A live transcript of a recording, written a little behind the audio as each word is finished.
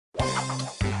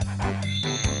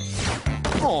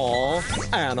Aw,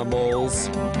 animals.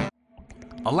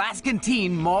 Alaskan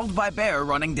teen mauled by bear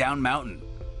running down mountain.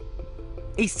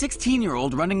 A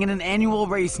 16-year-old running in an annual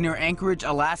race near Anchorage,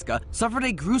 Alaska, suffered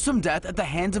a gruesome death at the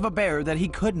hands of a bear that he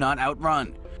could not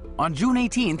outrun. On June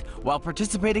 18th, while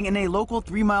participating in a local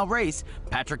 3-mile race,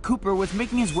 Patrick Cooper was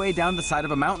making his way down the side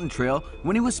of a mountain trail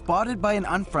when he was spotted by an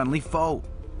unfriendly foe.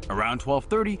 Around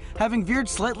 12:30, having veered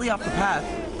slightly off the path,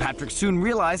 Patrick soon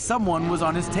realized someone was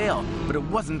on his tail, but it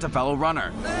wasn't a fellow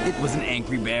runner. It was an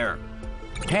angry bear.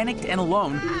 Panicked and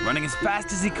alone, running as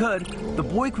fast as he could, the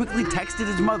boy quickly texted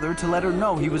his mother to let her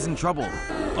know he was in trouble.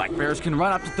 Black bears can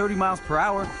run up to 30 miles per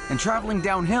hour, and traveling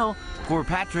downhill, poor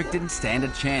Patrick didn't stand a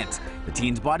chance. The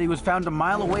teen's body was found a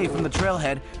mile away from the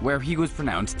trailhead, where he was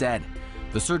pronounced dead.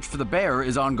 The search for the bear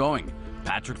is ongoing.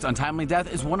 Patrick's untimely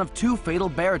death is one of 2 fatal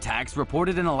bear attacks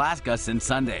reported in Alaska since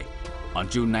Sunday. On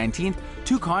June 19th,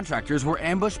 2 contractors were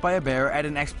ambushed by a bear at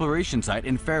an exploration site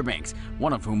in Fairbanks,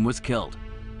 one of whom was killed.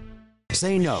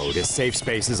 Say no to safe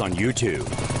spaces on YouTube.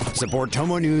 Support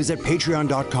TomoNews at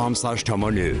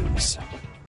patreon.com/TomoNews.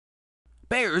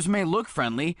 Bears may look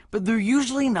friendly, but they're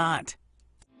usually not.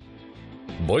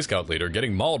 Boy Scout leader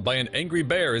getting mauled by an angry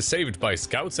bear is saved by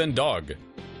scouts and dog.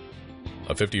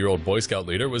 A 50-year-old Boy Scout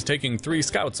leader was taking 3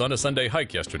 scouts on a Sunday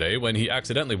hike yesterday when he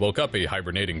accidentally woke up a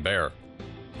hibernating bear.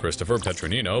 Christopher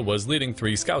Petronino was leading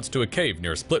 3 scouts to a cave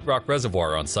near Split Rock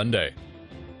Reservoir on Sunday.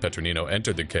 Petronino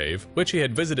entered the cave, which he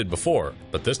had visited before,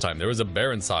 but this time there was a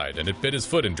bear inside and it bit his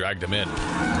foot and dragged him in.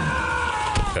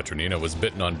 Petronino was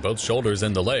bitten on both shoulders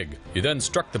and the leg. He then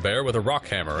struck the bear with a rock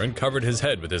hammer and covered his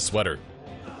head with his sweater.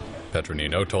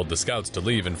 Petronino told the scouts to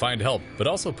leave and find help, but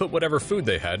also put whatever food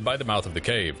they had by the mouth of the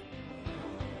cave.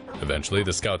 Eventually,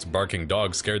 the scouts' barking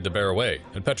dog scared the bear away,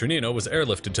 and Petronino was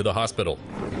airlifted to the hospital.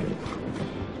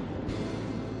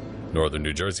 Northern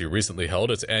New Jersey recently held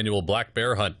its annual black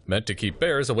bear hunt, meant to keep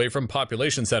bears away from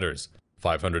population centers.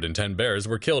 510 bears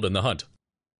were killed in the hunt.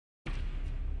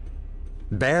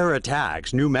 Bear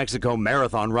attacks New Mexico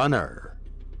marathon runner.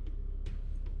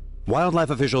 Wildlife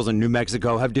officials in New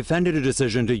Mexico have defended a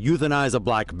decision to euthanize a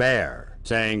black bear,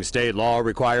 saying state law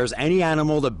requires any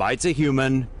animal that bites a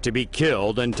human to be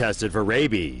killed and tested for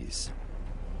rabies.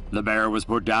 The bear was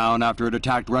put down after it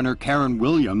attacked runner Karen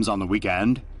Williams on the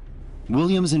weekend.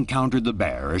 Williams encountered the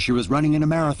bear as she was running in a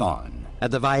marathon at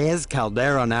the Valles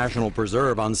Caldera National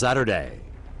Preserve on Saturday.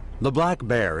 The black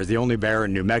bear is the only bear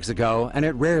in New Mexico, and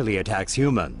it rarely attacks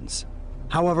humans.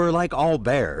 However, like all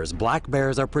bears, black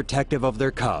bears are protective of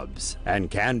their cubs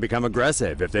and can become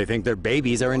aggressive if they think their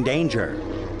babies are in danger.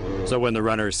 So when the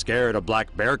runner scared a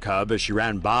black bear cub as she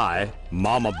ran by,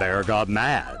 Mama Bear got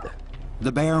mad.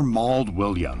 The bear mauled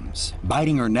Williams,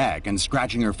 biting her neck and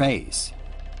scratching her face.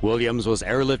 Williams was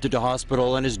airlifted to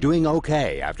hospital and is doing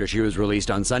okay after she was released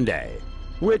on Sunday,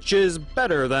 which is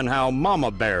better than how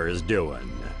Mama Bear is doing.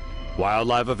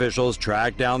 Wildlife officials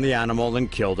tracked down the animal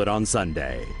and killed it on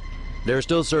Sunday. They're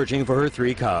still searching for her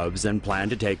 3 cubs and plan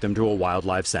to take them to a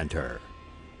wildlife center.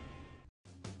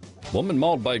 Woman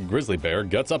mauled by grizzly bear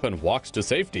gets up and walks to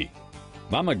safety.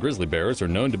 Mama grizzly bears are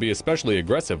known to be especially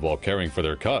aggressive while caring for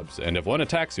their cubs, and if one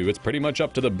attacks you, it's pretty much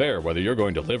up to the bear whether you're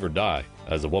going to live or die,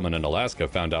 as a woman in Alaska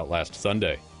found out last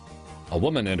Sunday. A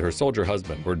woman and her soldier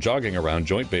husband were jogging around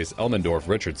Joint Base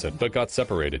Elmendorf-Richardson, but got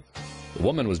separated. The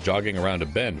woman was jogging around a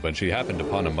bend when she happened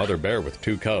upon a mother bear with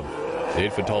 2 cubs. The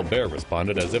 8-foot-tall bear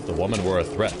responded as if the woman were a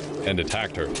threat and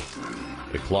attacked her.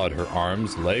 It clawed her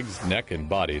arms, legs, neck, and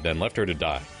body, then left her to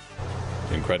die.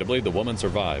 Incredibly, the woman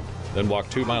survived, then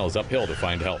walked 2 miles uphill to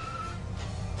find help.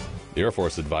 The Air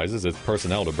Force advises its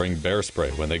personnel to bring bear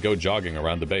spray when they go jogging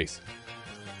around the base.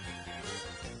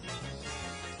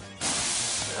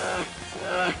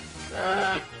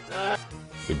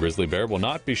 The grizzly bear will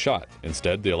not be shot.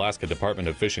 Instead, the Alaska Department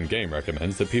of Fish and Game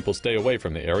recommends that people stay away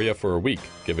from the area for a week,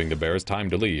 giving the bears time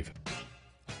to leave.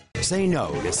 Say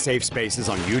no to safe spaces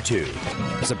on YouTube.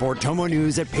 Support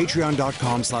TomoNews at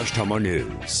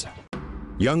patreon.com/TomoNews.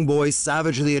 Young boy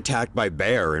savagely attacked by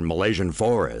bear in Malaysian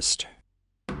forest.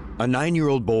 A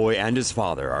 9-year-old boy and his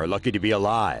father are lucky to be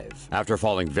alive after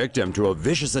falling victim to a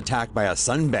vicious attack by a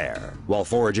sun bear while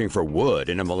foraging for wood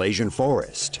in a Malaysian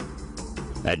forest.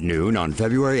 At noon on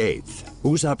February 8th,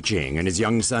 Usap Ching and his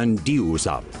young son Di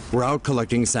Usap were out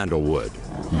collecting sandalwood,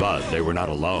 but they were not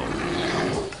alone.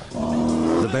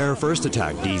 The bear first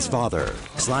attacked Di's father,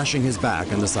 slashing his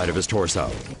back and the side of his torso.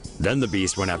 Then the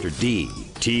beast went after Di,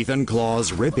 teeth and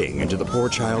claws ripping into the poor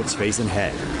child's face and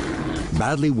head.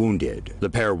 Badly wounded, the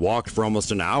pair walked for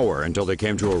almost an hour until they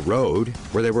came to a road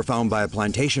where they were found by a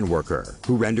plantation worker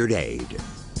who rendered aid.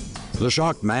 The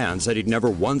shocked man said he'd never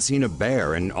once seen a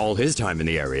bear in all his time in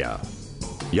the area.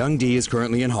 Young D is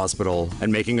currently in hospital and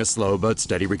making a slow but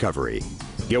steady recovery.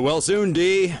 Get well soon,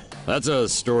 D. That's a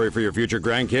story for your future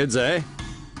grandkids, eh?